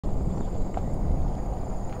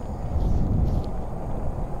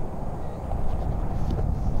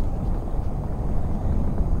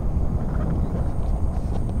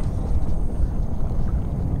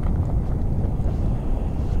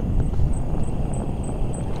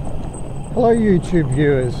Hello YouTube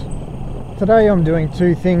viewers. Today I'm doing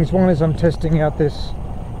two things. One is I'm testing out this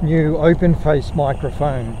new open face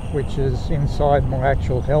microphone which is inside my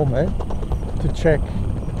actual helmet to check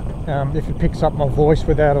if it picks up my voice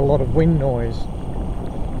without a lot of wind noise.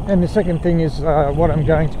 And the second thing is what I'm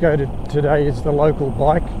going to go to today is the local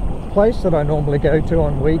bike place that I normally go to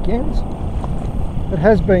on weekends. It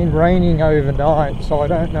has been raining overnight, so I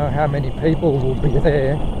don't know how many people will be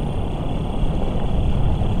there.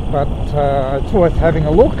 But it's worth having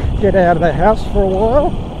a look, get out of the house for a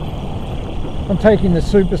while. I'm taking the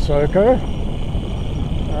Super Soco.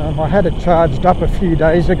 I had it charged up a few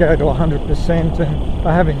days ago to 100% and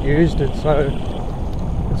I haven't used it, so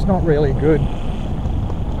it's not really good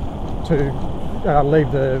to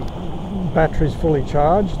leave the batteries fully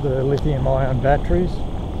charged, the lithium ion batteries.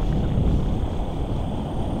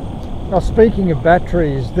 Now, speaking of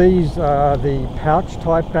batteries, these are the pouch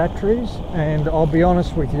type batteries, and I'll be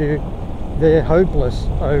honest with you, they're hopeless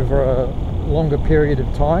over a longer period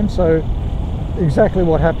of time. So exactly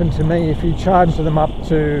what happened to me, if you charge them up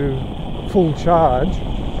to full charge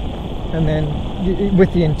and then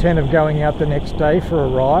with the intent of going out the next day for a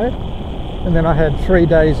ride, and then I had 3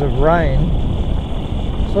 days of rain,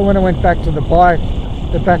 so when I went back to the bike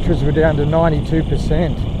the batteries were down to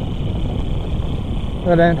 92%.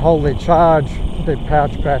 They don't hold their charge, their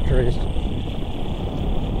pouch batteries.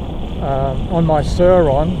 On my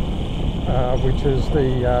Suron, which is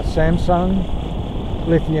the Samsung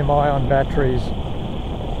lithium ion batteries,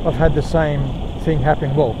 I've had the same thing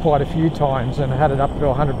happen, well, quite a few times, and I had it up to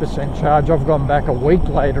 100% charge. I've gone back a week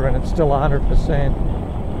later and it's still 100%.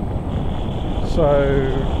 So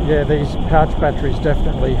yeah, these pouch batteries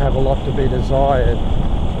definitely have a lot to be desired.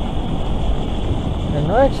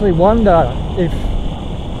 And I actually wonder if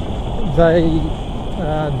they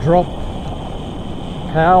drop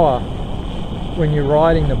power when you're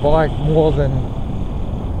riding the bike more than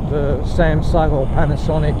the Samsung or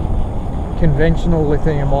Panasonic conventional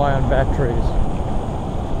lithium ion batteries.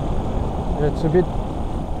 It's a bit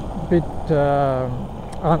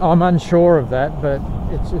I'm unsure of that, but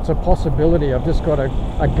it's a possibility. I've just got a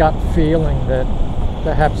gut feeling that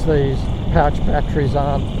perhaps these pouch batteries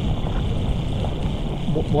aren't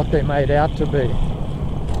what they're made out to be.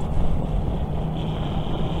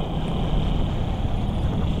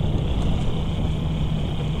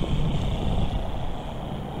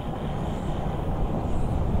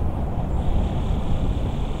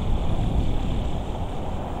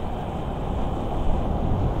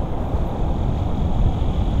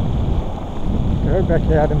 Go back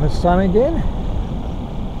out in the sun again.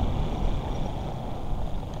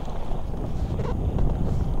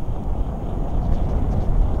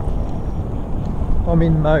 I'm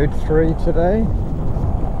in mode 3 today.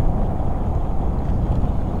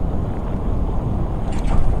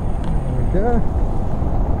 There we go.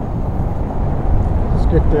 Just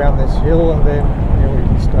get down this hill and then we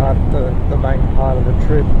can start the main part of the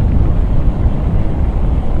trip.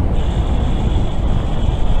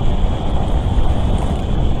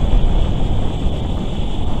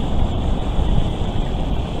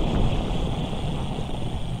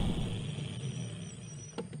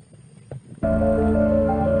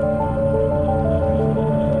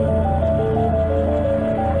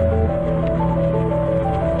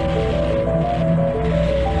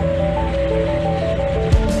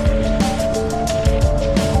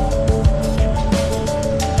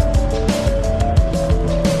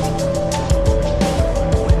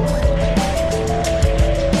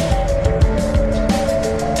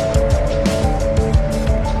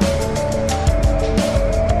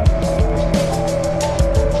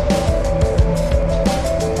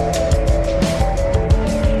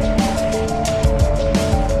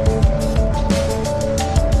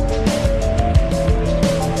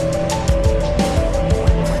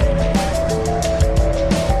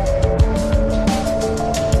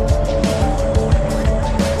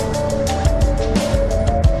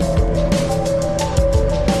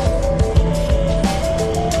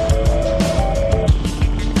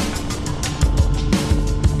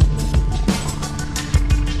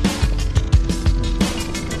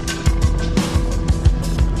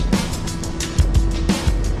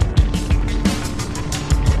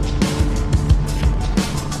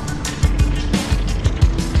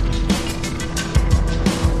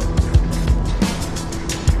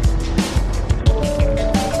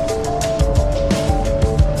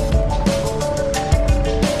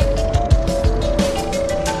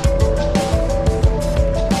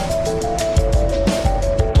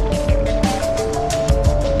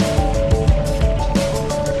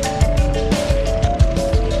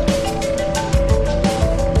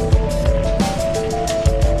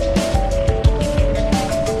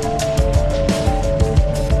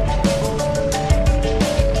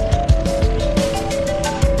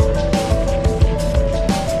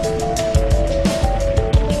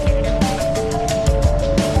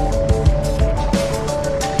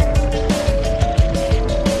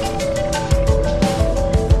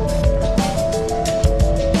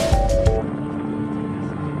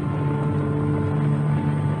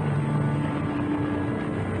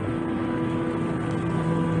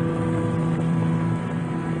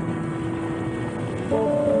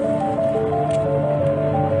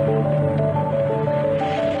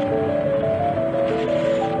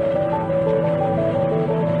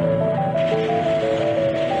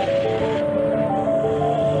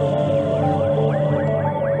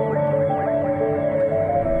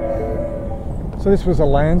 So this was a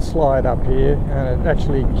landslide up here, and it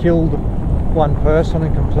actually killed one person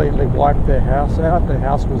and completely wiped their house out. Their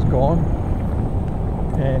house was gone.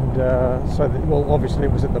 And well, obviously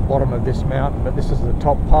it was at the bottom of this mountain, but this is the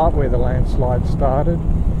top part where the landslide started.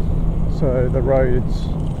 So the road's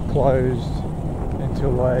closed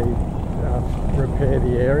until they repair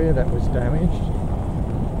the area that was damaged.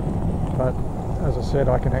 But as I said,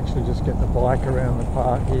 I can actually just get the bike around the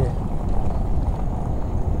part here.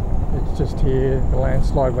 It's just here. The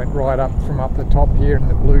landslide went right up from up the top here in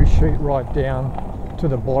the blue sheet right down to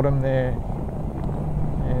the bottom there.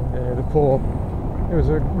 And there was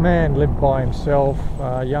a man lived by himself,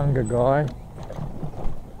 a younger guy.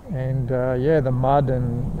 And yeah, the mud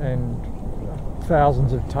and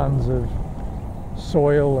thousands of tons of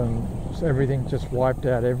soil and everything just wiped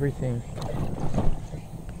out everything.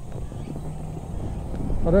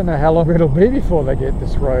 I don't know how long it'll be before they get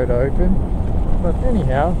this road open, but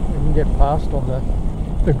anyhow, we can get past on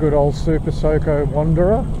the good old Super Soco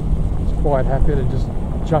Wanderer. It's quite happy to just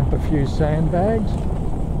jump a few sandbags.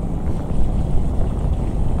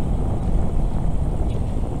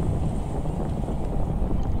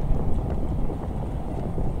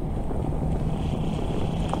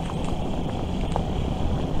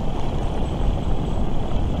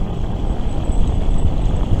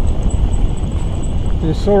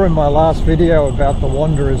 You saw in my last video about the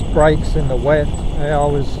Wanderer's brakes in the wet. I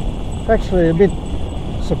was actually a bit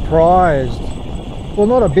surprised. Well,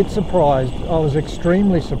 not a bit surprised, I was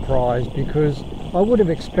extremely surprised, because I would have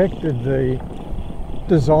expected the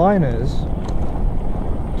designers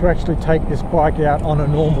to actually take this bike out on a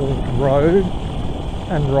normal road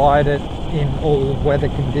and ride it in all weather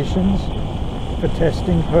conditions for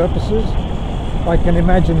testing purposes. I can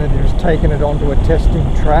imagine that they've just taken it onto a testing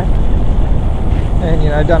track and, you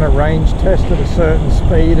know, done a range test at a certain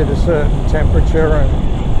speed, at a certain temperature,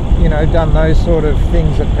 and, you know, done those sort of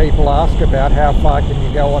things that people ask about, how far can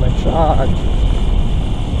you go on a charge.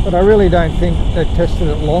 But I really don't think they've tested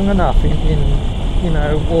it long enough in you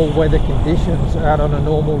know, all weather conditions out on a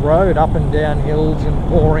normal road, up and down hills and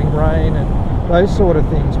pouring rain and those sort of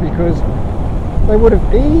things, because they would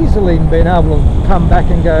have easily been able to come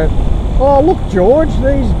back and go, oh look George,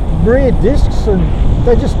 these rear discs, and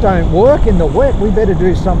they just don't work in the wet, we better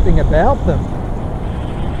do something about them.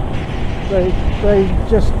 They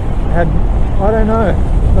just had, I don't know,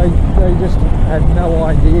 they just had no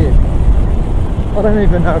idea. I don't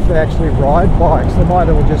even know if they actually ride bikes. They might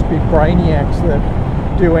all just be brainiacs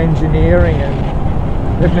that do engineering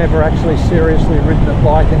and they've never actually seriously ridden a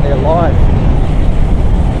bike in their life.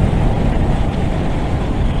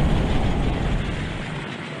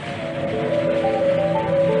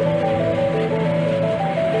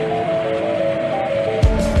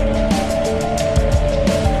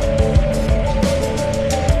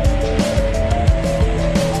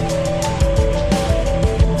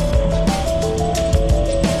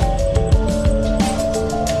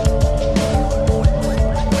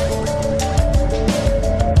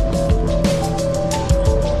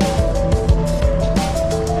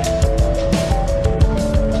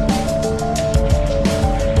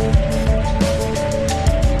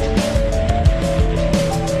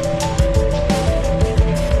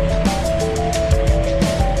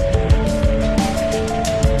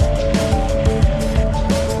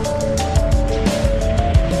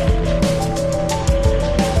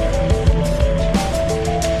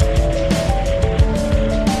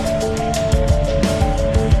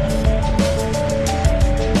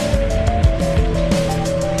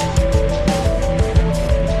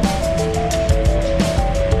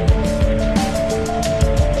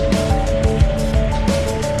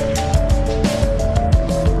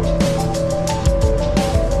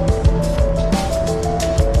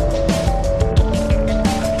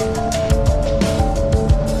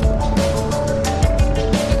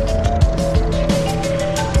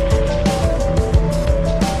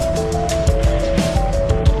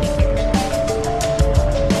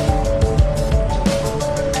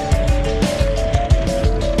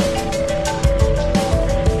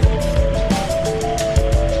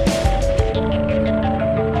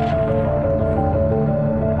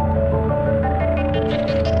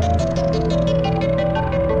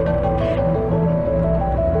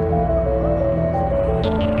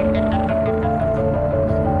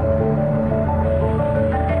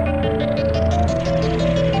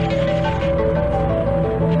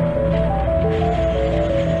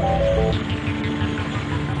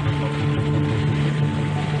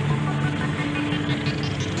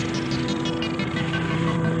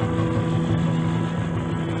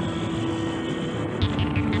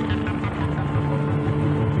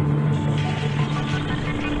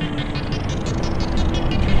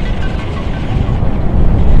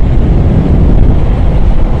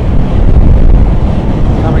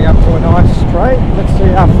 straight. Let's see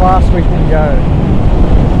how fast we can go.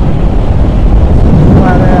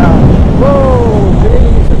 Flat out. Whoa,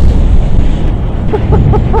 Jesus.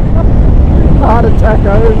 Heart attack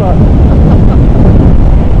over.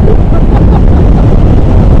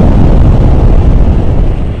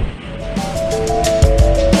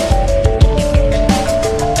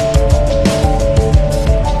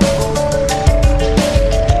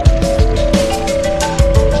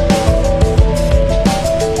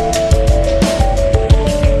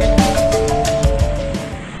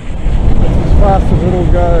 Fast as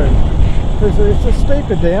it'll go. It's a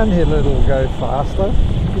steeper downhill, it'll go faster.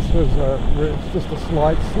 This was it's just a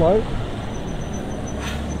slight slope.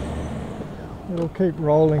 It'll keep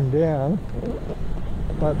rolling down,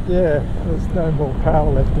 but yeah, there's no more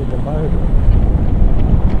power left in the motor.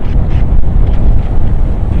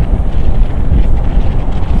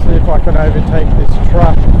 See if I can overtake this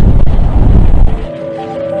truck.